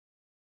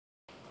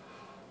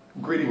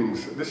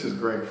Greetings, this is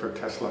Greg for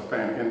Tesla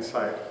Fan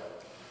Insight.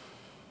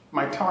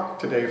 My talk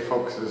today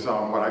focuses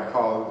on what I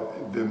call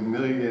the $1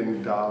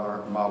 million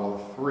Model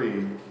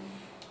 3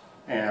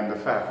 and the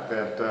fact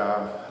that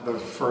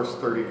those first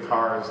 30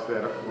 cars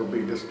that will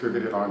be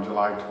distributed on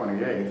July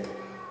 28th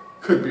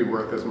could be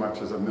worth as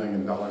much as $1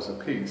 million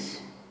a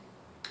piece.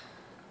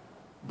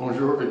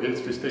 Bonjour, wie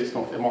geht's, wie steht's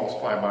noch immer aus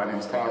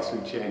Freibein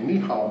Straße, Ni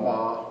hao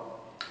ma,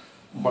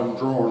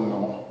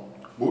 buongiorno,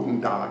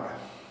 guten Tag.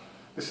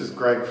 This is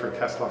Greg for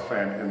Tesla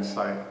Fan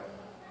Insight.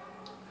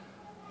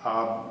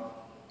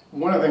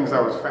 One of the things I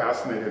was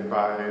fascinated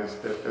by is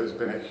that there's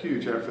been a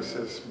huge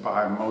emphasis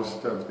by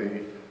most of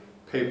the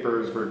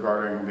papers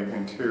regarding the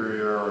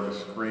interior or the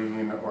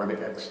screen or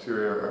the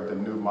exterior of the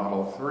new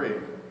Model 3.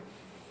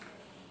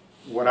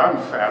 What I'm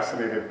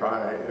fascinated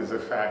by is the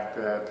fact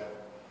that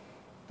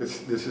the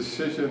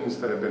decisions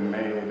that have been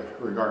made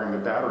regarding the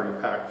battery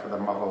pack for the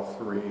Model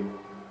 3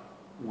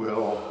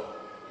 will,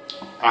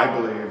 I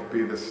believe,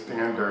 be the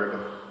standard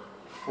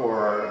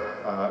for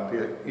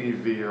the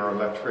EV or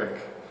electric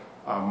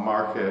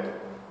market,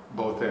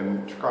 both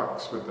in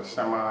trucks with the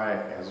semi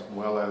as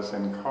well as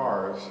in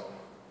cars,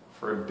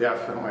 for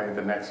definitely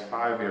the next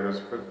 5 years,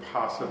 but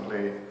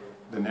possibly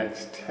the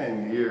next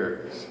 10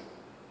 years.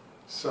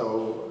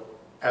 So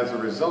as a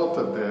result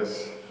of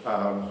this,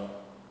 I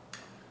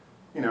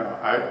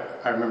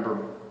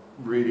remember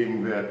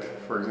reading that,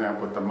 for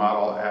example, with the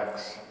Model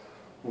X,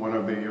 one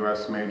of the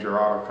U.S. major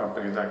auto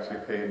companies actually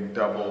paid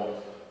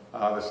double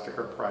the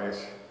sticker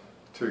price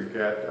to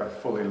get a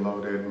fully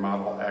loaded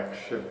Model X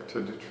shipped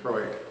to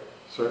Detroit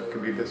so it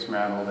could be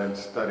dismantled and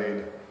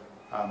studied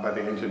by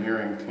the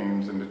engineering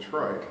teams in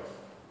Detroit.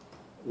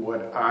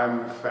 What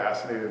I'm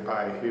fascinated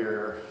by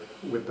here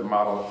with the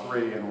Model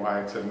 3 and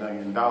why it's $1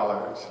 million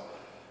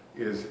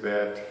is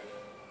that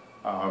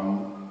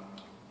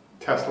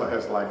Tesla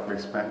has likely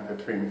spent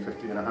between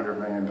 $50 and $100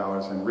 million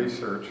in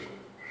research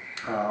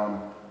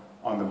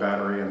on the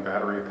battery and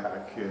battery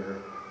pack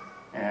here.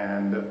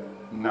 And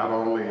not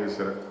only is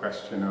it a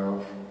question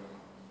of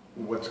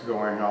what's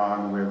going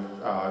on with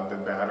the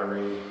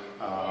battery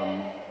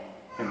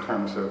in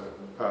terms of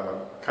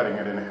cutting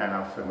it in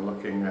half and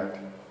looking at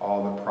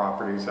all the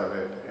properties of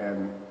it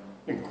and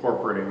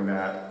incorporating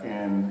that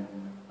in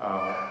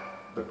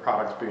the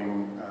products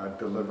being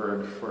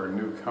delivered for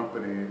new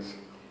companies.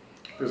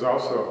 There's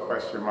also a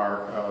question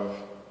mark of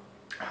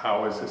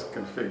how is this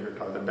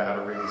configured? Are the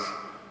batteries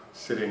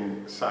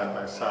sitting side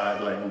by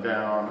side, laying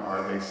down?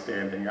 Are they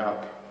standing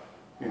up?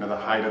 You know, the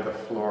height of the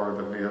floor of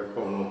the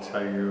vehicle will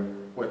tell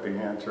you what the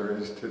answer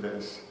is to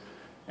this.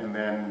 And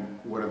then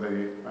what are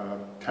the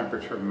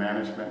temperature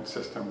management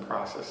system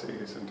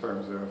processes in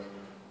terms of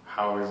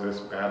how is this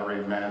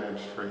battery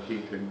managed for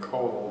heat and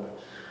cold?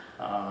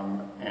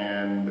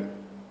 And,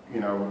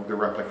 the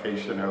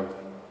replication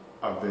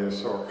of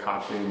this or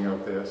copying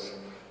of this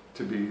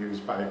to be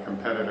used by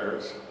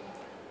competitors.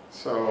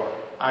 So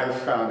I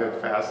found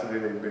it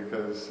fascinating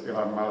because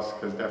Elon Musk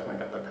has definitely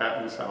got the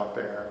patents out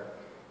there.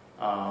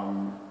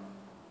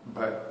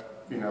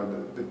 But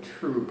the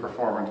true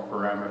performance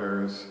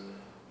parameters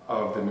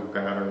of the new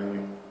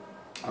battery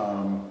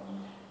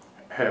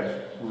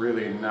have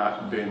really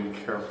not been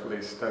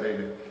carefully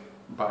studied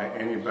by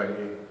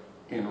anybody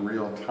in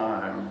real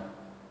time.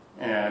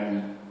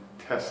 And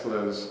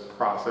Tesla's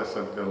process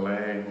of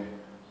delaying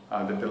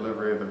the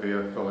delivery of the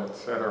vehicle,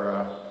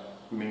 etc.,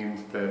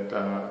 means that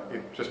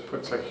it just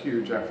puts a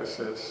huge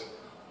emphasis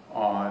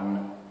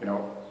on,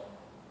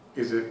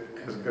 is it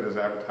as good as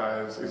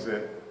advertised? Is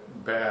it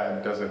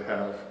bad? Does it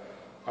have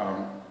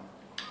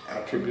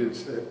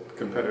attributes that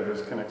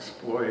competitors can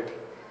exploit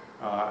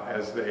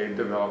as they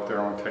develop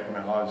their own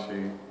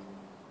technology?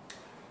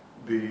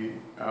 The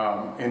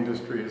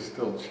industry is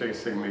still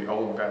chasing the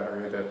old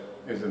battery that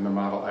is in the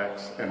Model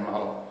X and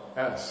Model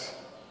S.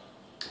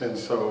 And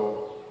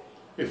so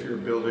if you're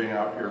building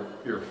out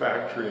your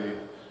factory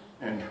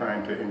and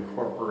trying to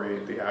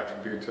incorporate the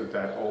attributes of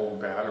that old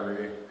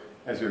battery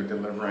as you're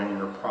delivering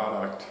your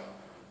product,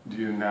 do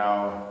you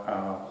now,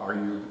 are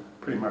you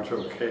pretty much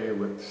okay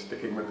with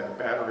sticking with that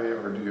battery,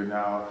 or do you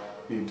now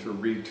need to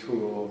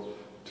retool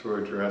to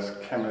address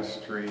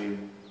chemistry,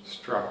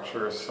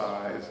 structure,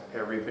 size,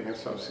 everything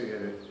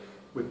associated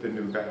with the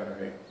new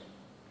battery?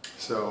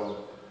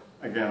 So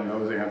again,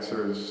 those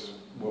answers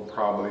will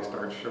probably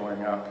start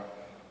showing up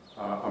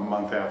a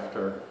month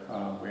after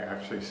we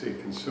actually see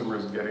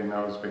consumers getting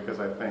those, because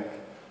I think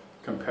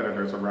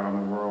competitors around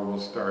the world will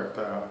start,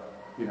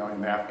 in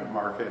the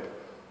aftermarket,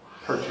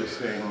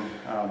 purchasing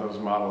those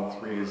Model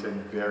 3s at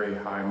very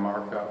high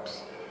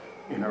markups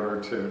in order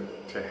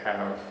to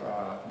have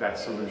that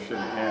solution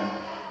in.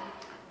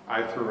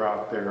 I threw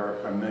out there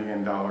 $1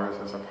 million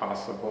as a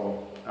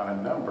possible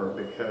number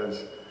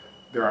because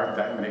there aren't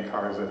that many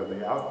cars that will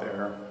be out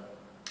there.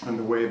 And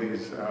the way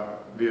these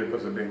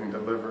vehicles are being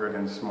delivered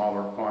in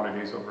smaller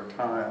quantities over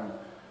time,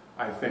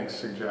 I think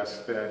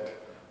suggests that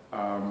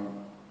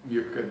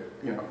you could,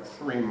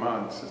 3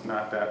 months is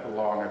not that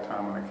long a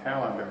time on a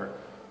calendar,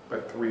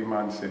 but 3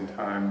 months in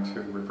time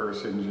to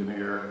reverse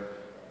engineer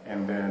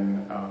and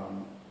then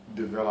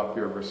develop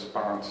your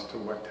response to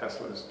what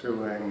Tesla is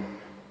doing,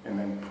 and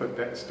then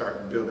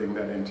start building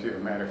that into your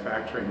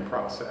manufacturing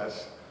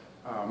process,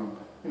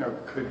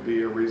 could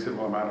be a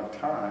reasonable amount of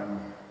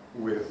time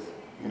with,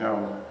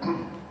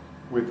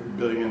 with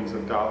billions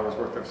of dollars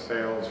worth of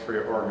sales for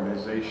your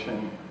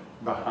organization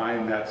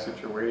behind that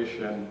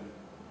situation.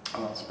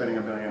 Spending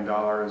 $1 million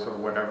or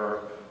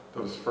whatever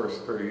those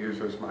first 30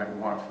 users might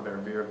want for their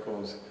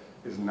vehicles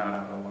is not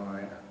out of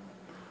line.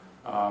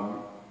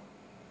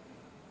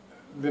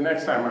 The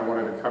next time I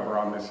wanted to cover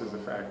on this is the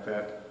fact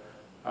that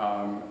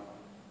I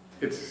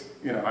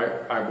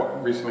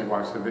recently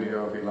watched a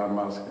video of Elon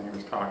Musk, and he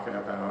was talking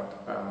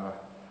about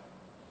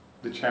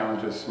the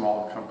challenges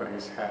small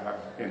companies have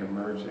in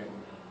emerging.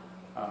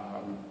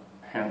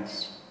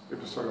 Hence, it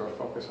was sort of a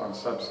focus on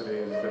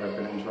subsidies that have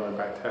been enjoyed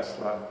by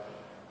Tesla,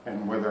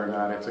 and whether or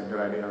not it's a good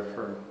idea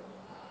for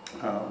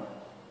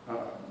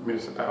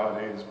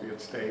municipalities, be it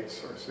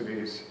states or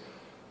cities,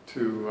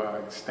 to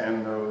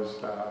extend those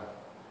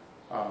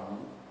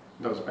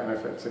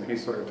benefits. And he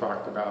sort of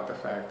talked about the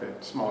fact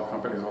that small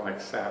companies are like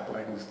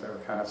saplings that are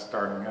kind of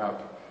starting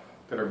up,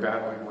 that are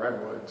battling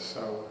redwoods.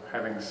 So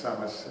having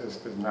some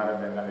assist is not a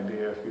bad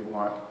idea if you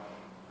want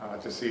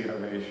to see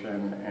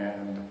innovation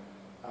and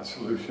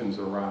solutions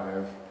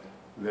arrive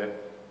that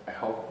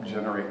help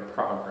generate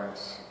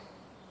progress.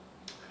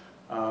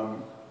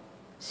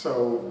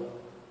 So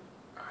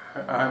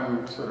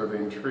I'm sort of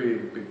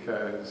intrigued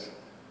because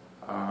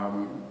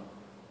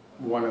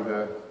one of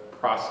the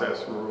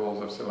process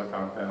rules of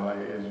Silicon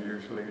Valley is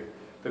usually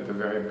that the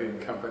very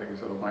big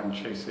companies are the ones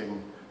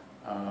chasing,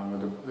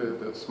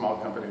 the small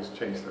companies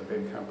chase the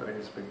big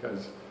companies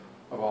because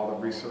of all the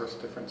resource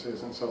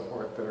differences and so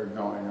forth that are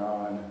going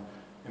on.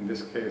 In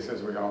this case,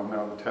 as we all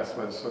know,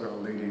 Tesla is sort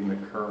of leading the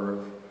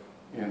curve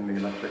in the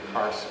electric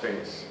car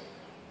space.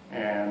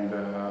 And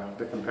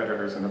the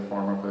competitors in the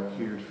form of the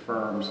huge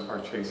firms are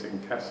chasing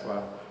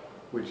Tesla,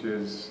 which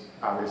is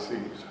obviously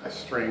a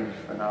strange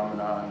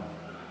phenomenon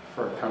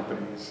for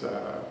companies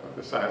of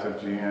the size of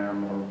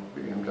GM or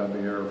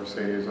BMW or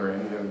Mercedes or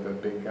any of the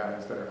big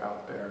guys that are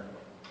out there.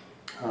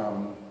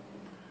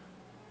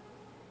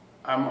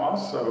 I'm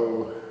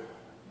also,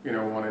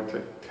 wanted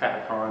to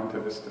tack on to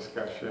this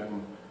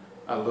discussion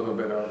a little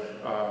bit of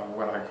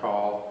what I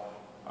call,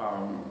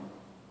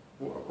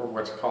 or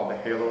what's called the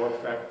halo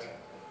effect.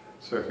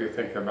 So if you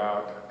think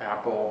about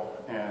Apple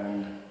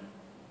and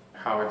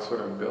how it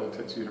sort of built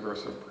its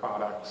universe of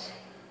products,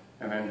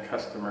 and then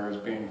customers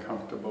being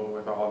comfortable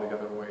with all the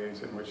other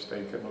ways in which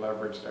they can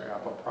leverage their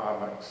Apple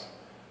products,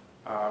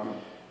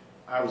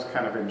 I was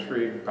kind of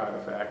intrigued by the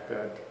fact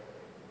that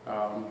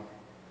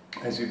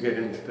as you get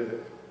into the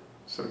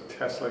sort of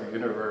Tesla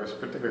universe,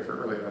 particularly for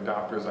early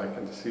adopters, I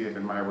can see it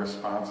in my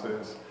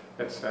responses,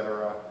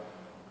 etc.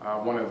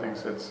 One of the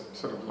things that's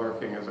sort of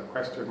lurking as a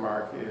question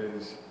mark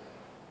is,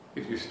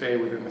 if you stay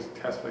within this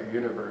Tesla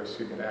universe,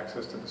 you get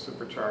access to the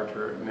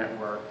supercharger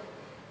network.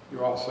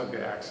 You also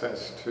get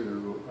access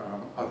to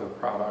other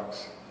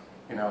products,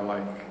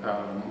 like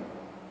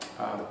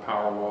the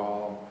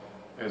Powerwall,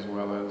 as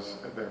well as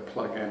their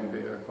plug-in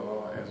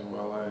vehicle, as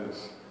well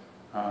as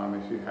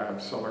if you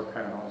have solar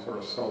panels or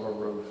a solar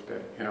roof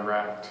that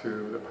interact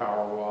to the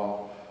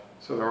Powerwall.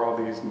 So there are all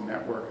these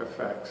network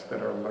effects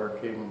that are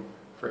lurking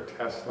for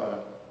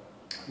Tesla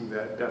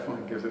that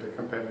definitely gives it a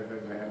competitive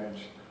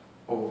advantage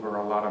over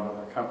a lot of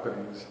other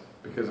companies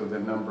because of the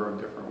number of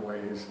different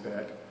ways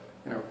that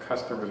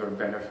customers are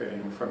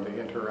benefiting from the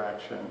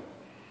interaction.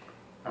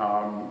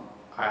 I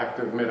have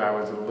to admit I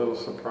was a little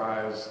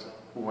surprised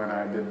when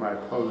I did my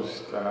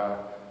post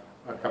a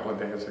couple of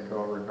days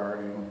ago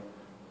regarding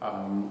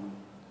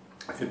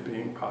it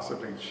being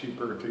possibly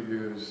cheaper to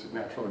use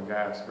natural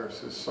gas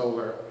versus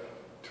solar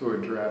to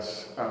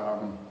address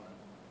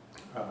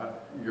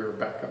your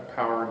backup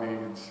power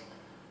needs,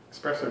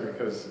 especially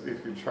because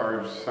if you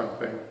charge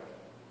something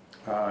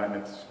and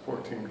it's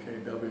 14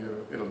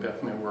 kW, it'll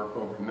definitely work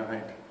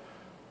overnight,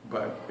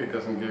 but it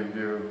doesn't give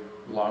you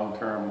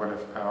long-term what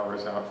if power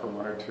is out for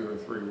 1 or 2 or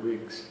 3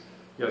 weeks.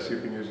 Yes, you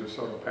can use your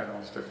solar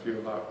panels to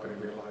fuel up, but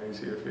it'd be a lot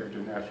easier if you had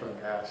your natural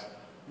gas,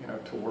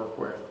 to work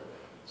with.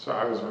 So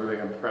I was really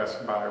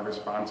impressed by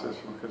responses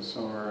from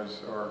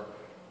consumers or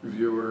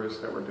viewers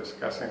that were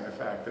discussing the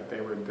fact that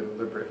they were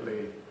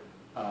deliberately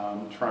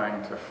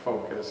trying to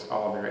focus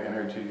all their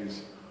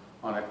energies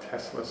on a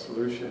Tesla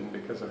solution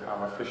because of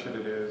how efficient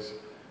it is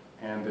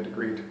and the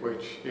degree to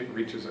which it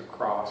reaches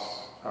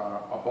across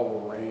a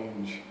whole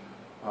range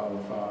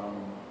of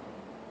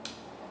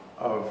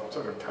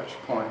sort of touch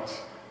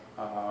points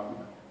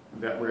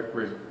that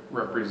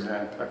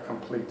represent a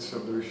complete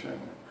solution.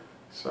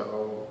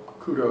 So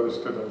kudos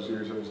to those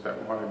users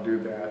that want to do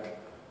that.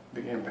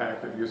 The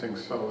impact of using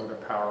solar to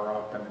power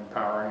up and then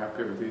powering up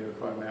your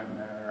vehicle in that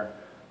manner,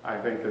 I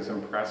think is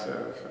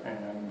impressive,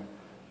 and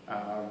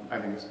I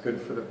think it's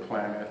good for the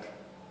planet.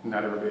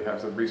 Not everybody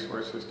has the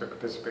resources to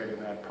participate in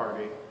that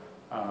party,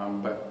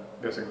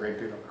 but there's a great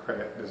deal of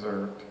credit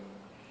deserved.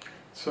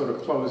 So to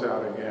close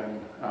out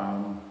again,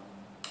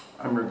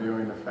 I'm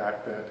reviewing the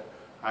fact that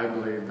I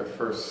believe the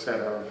first set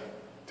of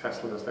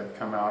Teslas that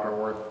come out are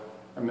worth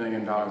 $1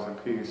 million a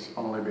piece,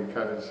 only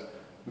because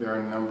there are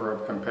a number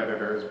of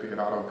competitors, be it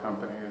auto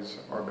companies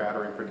or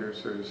battery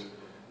producers,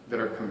 that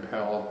are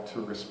compelled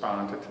to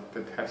respond to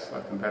the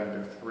Tesla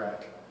competitive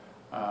threat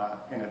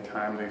in a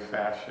timely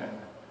fashion.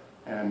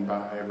 And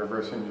by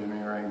reverse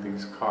engineering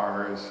these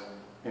cars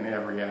in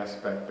every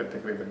aspect,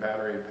 particularly the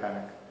battery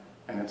pack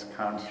and its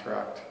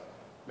construct,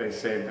 they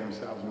save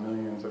themselves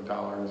millions of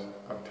dollars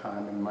of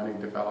time and money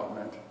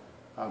development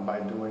by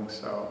doing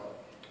so.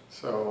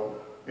 So,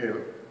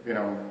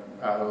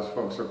 those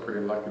folks are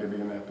pretty lucky to be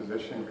in that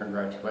position.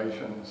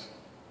 Congratulations.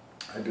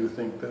 I do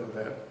think, though,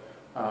 that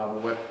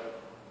what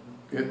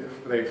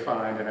they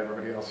find and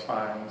everybody else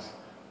finds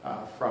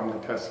from the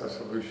Tesla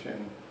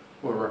solution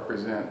will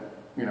represent,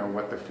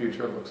 what the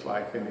future looks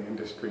like in the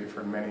industry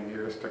for many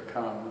years to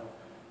come.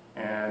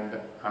 And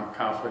I'm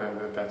confident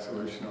that that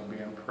solution will be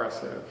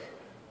impressive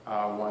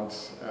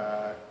once,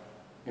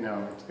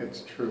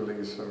 it's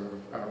truly sort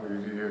of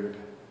reviewed.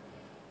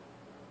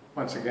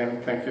 Once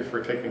again, thank you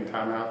for taking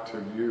time out to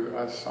view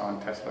us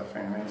on Tesla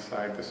Fan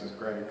Insight. This is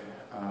Greg.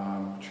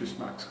 Tjus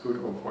maakt goed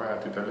over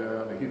uit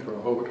de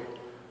hydrohoed.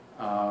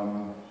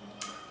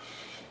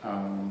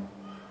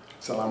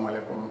 Salam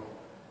alaikum,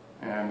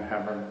 and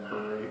have a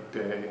great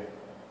day.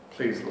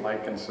 Please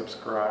like and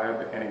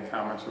subscribe. Any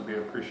comments would be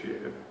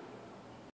appreciated.